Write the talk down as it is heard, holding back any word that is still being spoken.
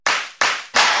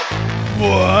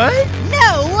What?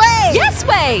 No way! Yes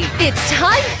way! It's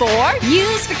time for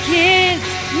News for Kids!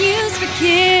 News for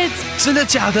Kids! 真的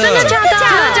假的？真的假的？真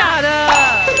的假的？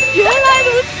原来如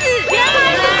此！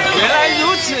原来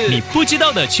如此！你不知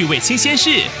道的趣味新鲜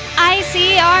事。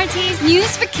ICRT's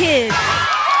News for Kids!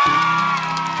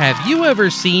 Have you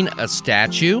ever seen a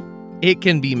statue? It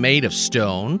can be made of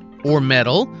stone or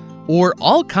metal or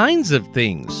all kinds of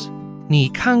things. 你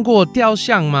看过雕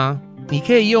像吗？你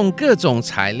可以用各种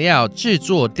材料制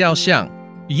作雕像。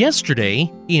Yesterday,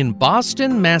 in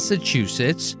Boston,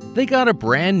 Massachusetts, they got a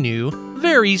brand new,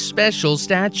 very special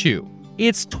statue.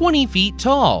 It's 20 feet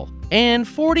tall and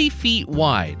 40 feet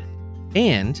wide.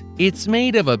 And it's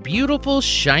made of a beautiful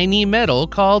shiny metal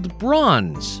called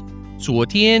bronze. 昨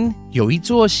天有一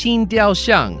座新雕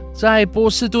像在波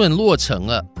士顿落成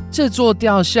了。这座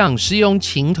雕像是用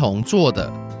青铜做的，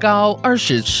高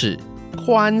20尺，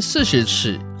宽40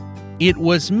尺。It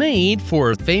was made for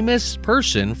a famous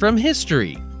person from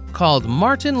history called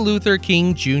Martin Luther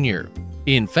King Jr.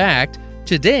 In fact,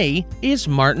 today is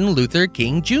Martin Luther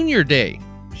King Jr. Day.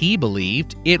 He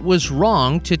believed it was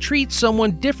wrong to treat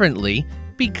someone differently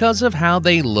because of how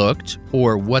they looked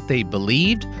or what they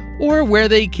believed or where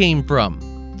they came from.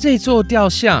 这座雕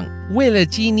像为了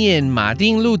纪念马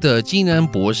丁路德金恩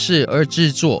博士而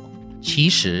制作。其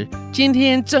实今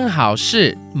天正好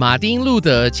是马丁路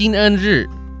德金恩日。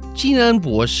金恩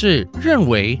博士认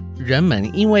为人们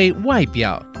因为外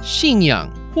表、信仰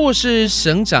或是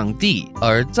生长地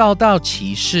而遭到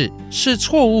歧视是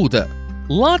错误的。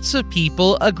Lots of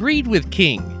people agreed with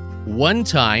King. One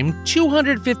time,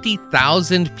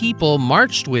 250,000 people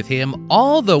marched with him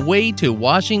all the way to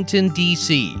Washington,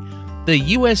 D.C., the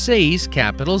USA's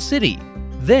capital city.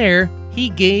 There, he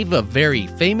gave a very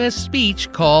famous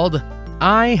speech called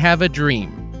I Have a Dream.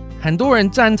 很多人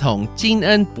赞同金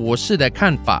恩博士的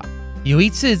看法。有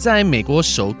一次在美国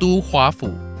首都华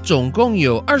府，总共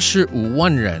有25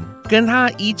万人跟他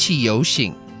一起游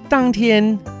行。当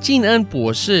天，金恩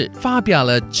博士发表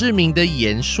了知名的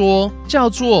演说，叫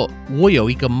做“我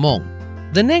有一个梦”。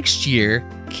The next year,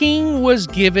 King was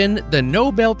given the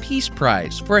Nobel Peace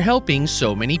Prize for helping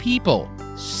so many people.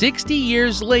 60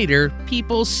 years later,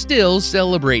 people still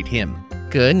celebrate him.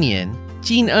 隔年，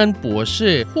金恩博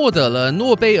士获得了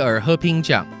诺贝尔和平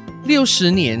奖。60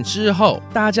年之后，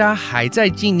大家还在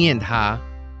纪念他。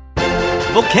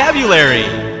Vocabulary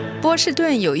波士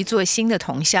顿有一座新的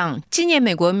铜像，纪念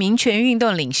美国民权运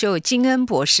动领袖金恩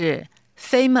博士。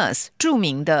Famous 著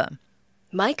名的。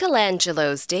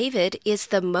Michelangelo's David is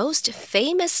the most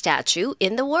famous statue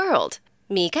in the world.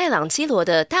 米盖朗基罗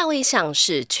的大卫像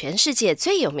是全世界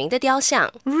最有名的雕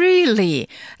像。Really?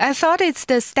 I thought it's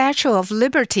the Statue of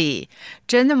Liberty.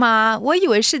 真的吗？我以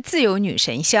为是自由女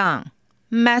神像。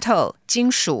Metal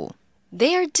金属。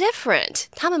They're different.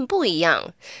 它们不一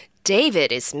样。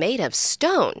David is made of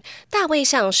stone. 大卫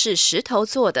像是石头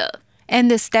做的。And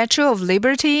the Statue of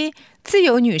Liberty 自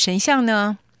由女神像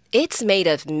呢？ It's made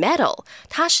of metal.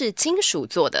 它是金属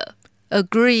做的。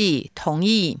Agree 同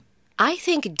意。I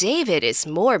think David is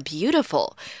more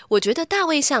beautiful. 我觉得大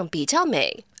卫像比较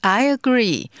美。I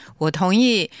agree. 我同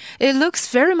意。It looks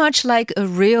very much like a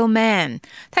real man.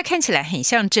 他看起来很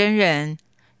像真人。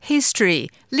History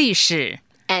历史。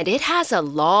And it has a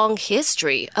long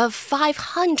history of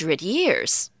 500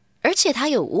 years. 而且它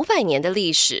有500年的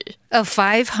历史。A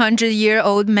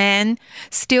 500-year-old man,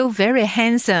 still very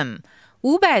handsome.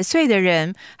 500岁的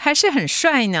人还是很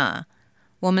帅呢。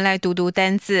我们来读读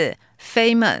单字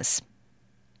famous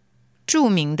著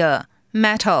名的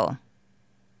metal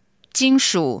金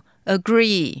属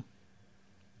agree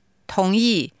同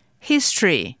意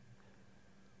history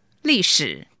历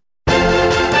史。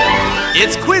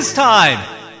 It's quiz time!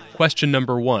 Question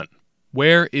number 1.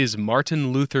 Where is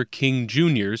Martin Luther King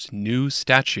Jr.'s new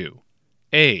statue?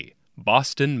 A.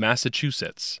 Boston,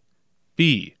 Massachusetts.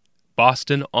 B.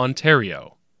 Boston,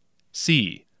 Ontario.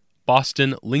 C.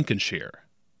 Boston, Lincolnshire.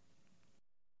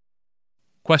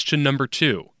 Question number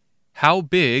 2. How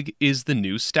big is the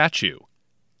new statue?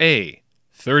 A.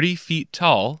 30 feet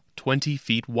tall, 20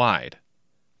 feet wide.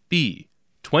 B.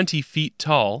 20 feet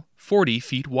tall, 40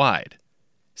 feet wide.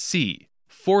 C.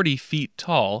 40 feet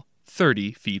tall,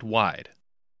 30 feet wide.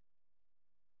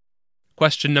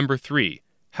 Question number 3.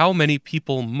 How many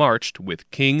people marched with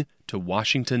King to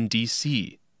Washington,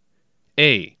 D.C.?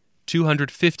 A.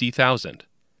 250,000.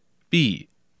 B.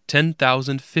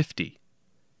 10,050.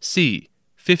 C.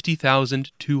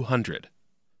 50,200.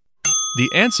 The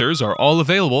answers are all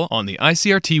available on the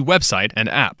ICRT website and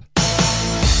app.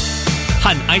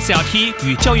 和 ICRT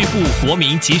与教育部国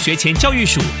民及学前教育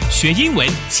署学英文，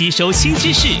吸收新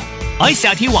知识。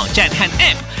iCRT 网站和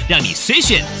App， 让你随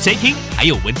选随听，还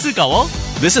有文字稿哦。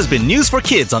This has been News for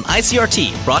Kids on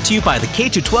iCRT, brought to you by the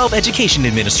K-12 Education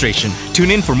Administration.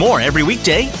 Tune in for more every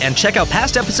weekday and check out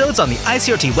past episodes on the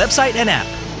iCRT website and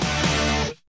app.